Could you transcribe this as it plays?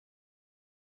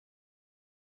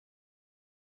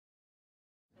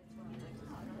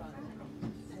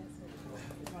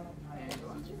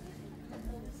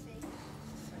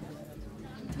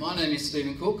My name is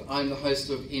Stephen Cook. I'm the host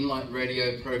of Inlight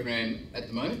Radio program at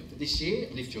the moment. For this year,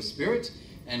 Lift Your Spirit,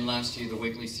 and last year the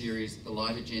weekly series, The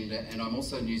Light Agenda, and I'm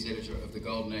also news editor of the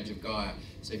Golden Age of Gaia.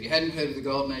 So if you hadn't heard of the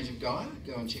Golden Age of Gaia,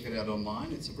 go and check it out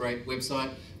online. It's a great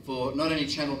website for not only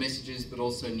channel messages, but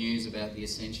also news about the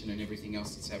Ascension and everything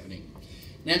else that's happening.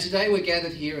 Now today we're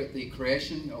gathered here at the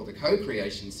Creation, or the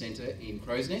Co-Creation Centre in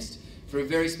Crow's Nest for a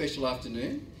very special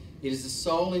afternoon. It is a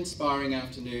soul-inspiring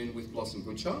afternoon with Blossom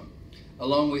Goodchild,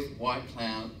 along with White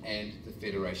Cloud and the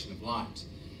Federation of Light.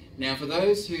 Now for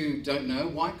those who don't know,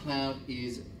 White Cloud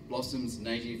is Blossom's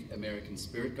Native American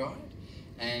spirit guide,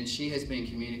 and she has been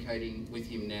communicating with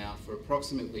him now for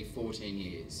approximately 14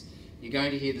 years. You're going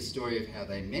to hear the story of how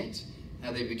they met,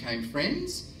 how they became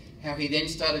friends, how he then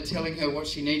started telling her what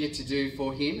she needed to do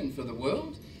for him and for the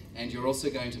world, and you're also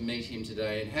going to meet him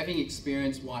today. And having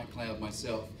experienced White Cloud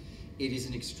myself, it is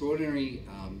an extraordinary,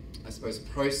 I suppose,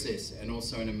 process and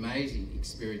also an amazing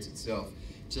experience itself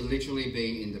to literally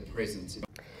be in the presence.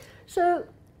 So,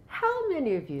 how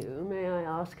many of you, may I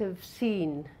ask, have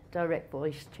seen direct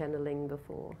voice channeling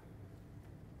before?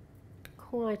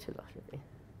 Quite a lot of you.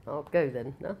 I'll go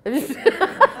then, no?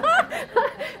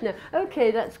 No,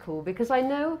 okay, that's cool, because I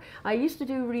know I used to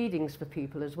do readings for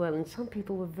people as well, and some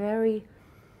people were very,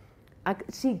 I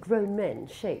could see grown men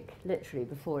shake literally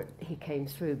before he came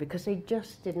through because they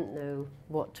just didn't know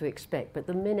what to expect. But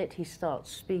the minute he starts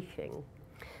speaking,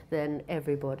 then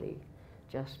everybody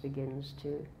just begins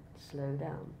to slow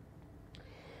down.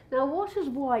 Now, what has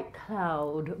White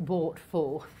Cloud brought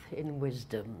forth in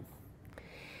wisdom?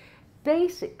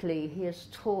 Basically, he has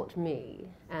taught me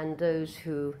and those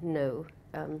who know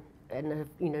and have,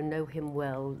 know him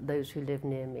well, those who live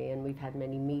near me, and we've had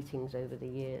many meetings over the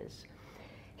years.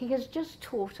 He has just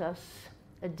taught us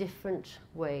a different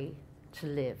way to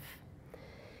live.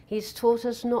 He's taught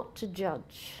us not to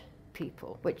judge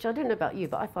people, which I don't know about you,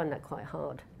 but I find that quite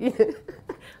hard.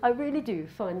 I really do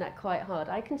find that quite hard.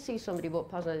 I can see somebody walk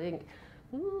past and I think,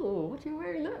 oh, what are you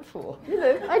wearing that for?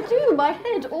 I do. My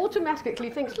head automatically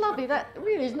thinks, lovely, that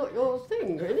really is not your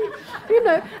thing, really.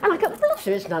 And I go,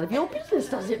 Blossom, it's none of your business,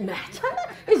 does it matter?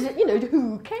 Is it,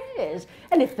 who cares?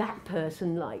 And if that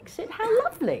person likes it, how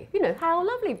lovely, how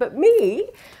lovely. But me,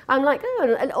 I'm like,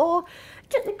 oh, or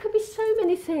there could be so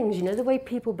many things, the way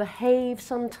people behave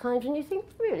sometimes, and you think,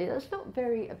 really, that's not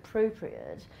very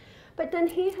appropriate. But then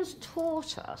he has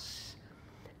taught us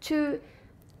to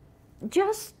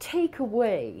just take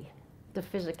away the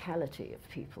physicality of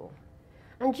people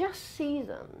and just see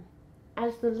them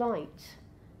as the light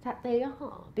that they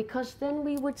are, because then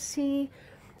we would see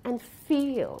and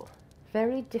feel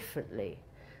very differently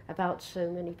about so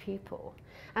many people.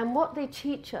 And what they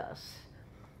teach us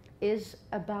is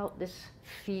about this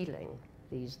feeling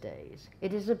these days.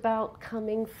 It is about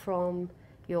coming from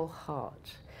your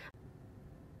heart.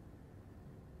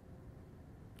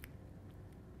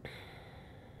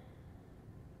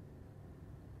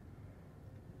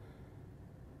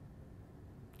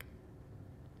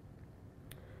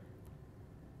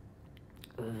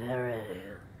 Very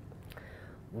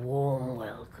warm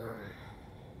welcome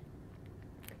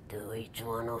to each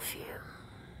one of you.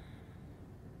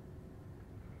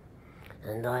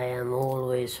 And I am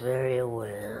always very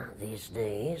aware these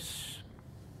days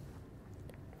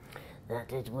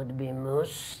that it would be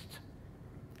most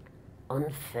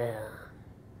unfair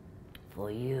for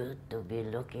you to be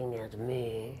looking at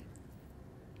me,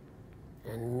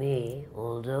 and me,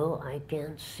 although I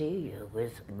can't see you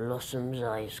with Blossom's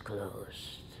eyes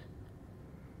closed,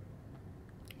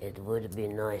 it would be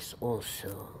nice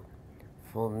also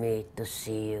for me to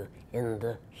see you in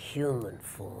the human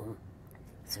form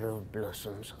through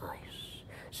Blossom's eyes.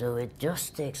 So it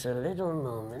just takes a little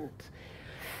moment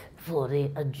for the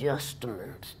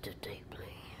adjustment to take place.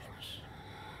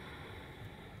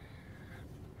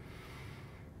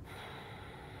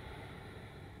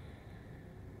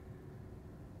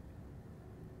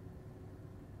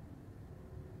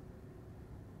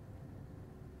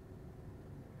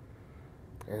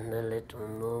 And a little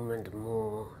moment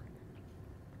more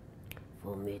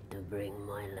for me to bring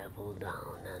my level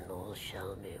down, and all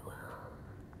shall be well.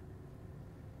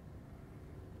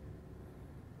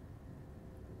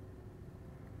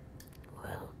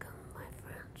 Welcome, my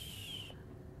friends.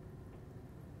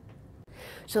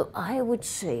 So I would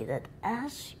say that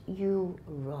as you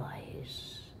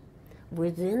rise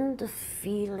within the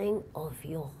feeling of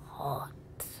your heart,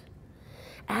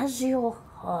 as your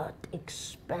heart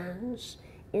expands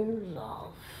in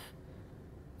love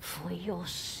for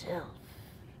yourself,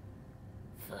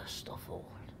 first of all.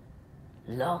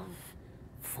 Love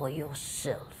for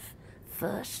yourself,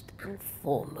 first and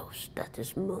foremost. That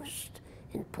is most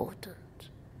important.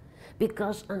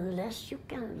 Because unless you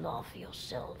can love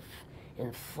yourself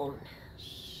in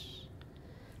fullness,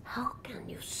 how can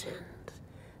you send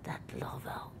that love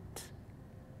out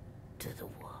to the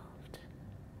world?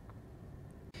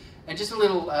 And just a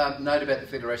little note about the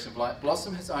Federation of Light.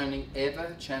 Blossom has only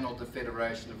ever channeled the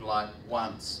Federation of Light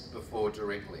once before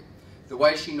directly. The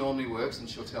way she normally works, and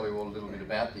she'll tell you all a little bit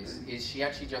about this, is she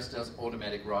actually just does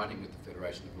automatic writing with the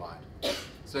Federation of Light.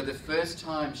 So the first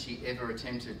time she ever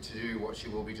attempted to do what she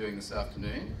will be doing this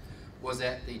afternoon was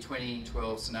at the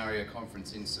 2012 Scenario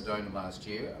Conference in Sedona last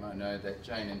year, and I know that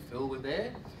Jane and Phil were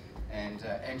there, and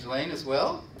Angeline as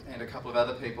well, and a couple of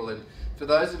other people. And for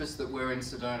those of us that were in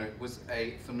Sedona, it was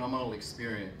a phenomenal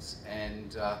experience.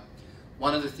 And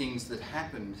one of the things that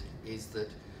happened is that,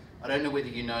 I don't know whether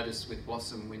you noticed with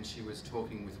Blossom when she was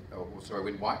talking with,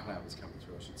 when White Cloud was coming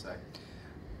through, I should say,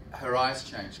 her eyes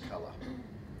changed colour.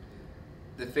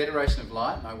 The Federation of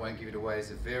Light, and I won't give it away,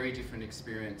 is a very different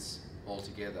experience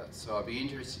altogether. So I'd be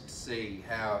interested to see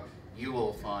how you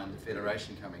all find the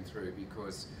Federation coming through,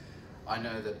 because I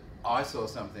know that I saw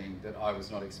something that I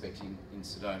was not expecting in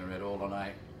Sedona at all, and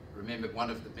I remember one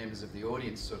of the members of the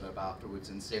audience stood up afterwards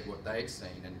and said what they'd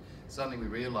seen, and suddenly we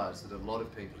realised that a lot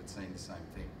of people had seen the same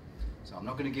thing. So I'm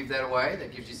not going to give that away.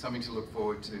 That gives you something to look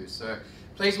forward to. So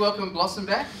please welcome Blossom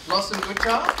back. Blossom,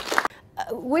 Goodchild.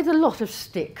 With a lot of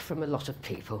stick from a lot of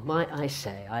people, might I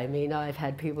say. I mean, I've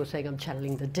had people saying I'm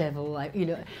channeling the devil.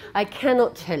 I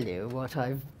cannot tell you what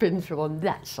I've been through on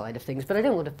that side of things, but I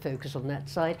don't want to focus on that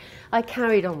side. I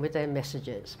carried on with their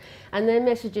messages, and their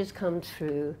messages come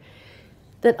through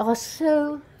that are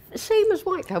so same as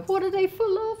White Cloud. What are they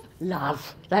full of?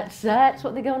 Love. That's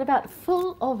what they're going about,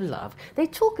 full of love. They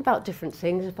talk about different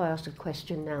things if I ask a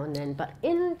question now and then, but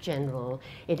in general,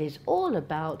 it is all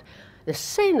about the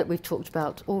same that we've talked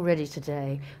about already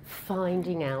today,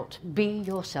 finding out, be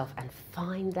yourself and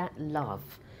find that love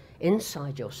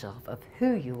inside yourself of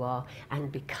who you are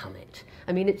and become it.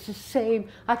 I mean, it's the same.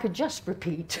 I could just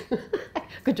repeat, I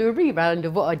could do a reround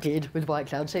of what I did with White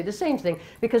Cloud, say the same thing,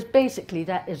 because basically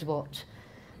that is what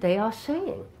they are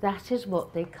saying. That is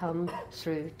what they come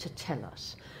through to tell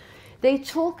us. They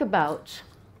talk about,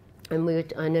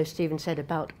 and I know Stephen said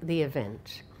about the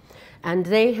event, and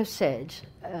they have said,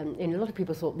 and a lot of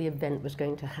people thought the event was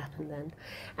going to happen then,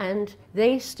 and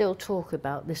they still talk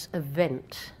about this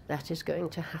event that is going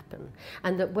to happen,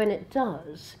 and that when it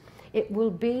does, it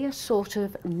will be a sort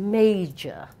of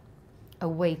major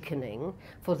awakening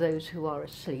for those who are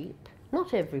asleep.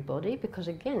 Not everybody, because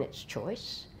again, it's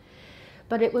choice,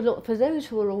 but it will, for those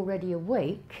who are already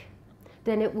awake,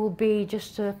 then it will be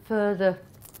just a further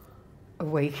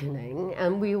awakening,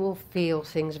 and we will feel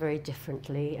things very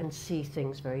differently and see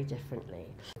things very differently.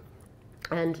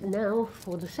 And now,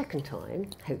 for the second time,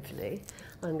 hopefully,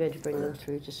 I'm going to bring them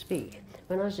through to speak.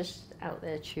 When I was just out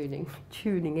there tuning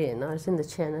in, I was in the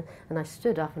chair and I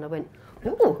stood up and I went,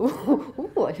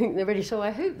 oh, I think they're ready. So I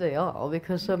hope they are,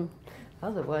 because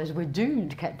otherwise we're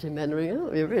doomed, Captain Mannering,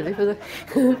 aren't we, really, for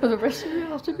the rest of the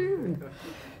afternoon.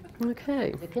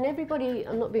 Okay. Can everybody,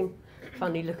 I'm not being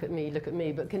funny, look at me,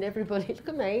 but can everybody, look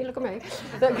at me,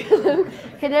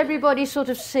 but can everybody sort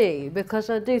of see? Because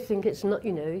I do think it's not,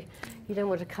 you don't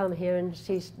want to come here and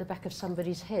see the back of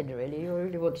somebody's head, really. You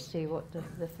really want to see what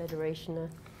the Federation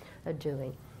are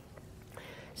doing.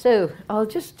 So I'll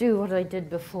just do what I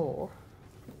did before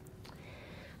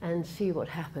and see what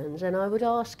happens. And I would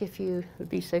ask if you would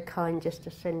be so kind just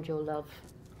to send your love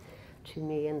to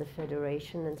me and the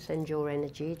Federation, and send your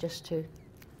energy just to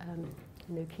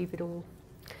keep it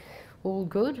all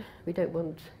good. We don't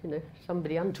want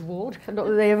somebody untoward, not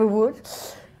that they ever would.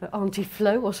 Auntie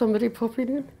Flo or somebody popping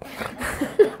in.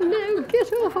 No,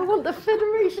 get off, I want the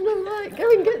Federation of Light,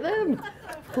 go and get them.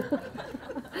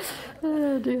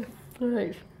 Oh dear. All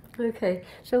right, okay,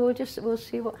 so we'll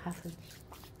see what happens.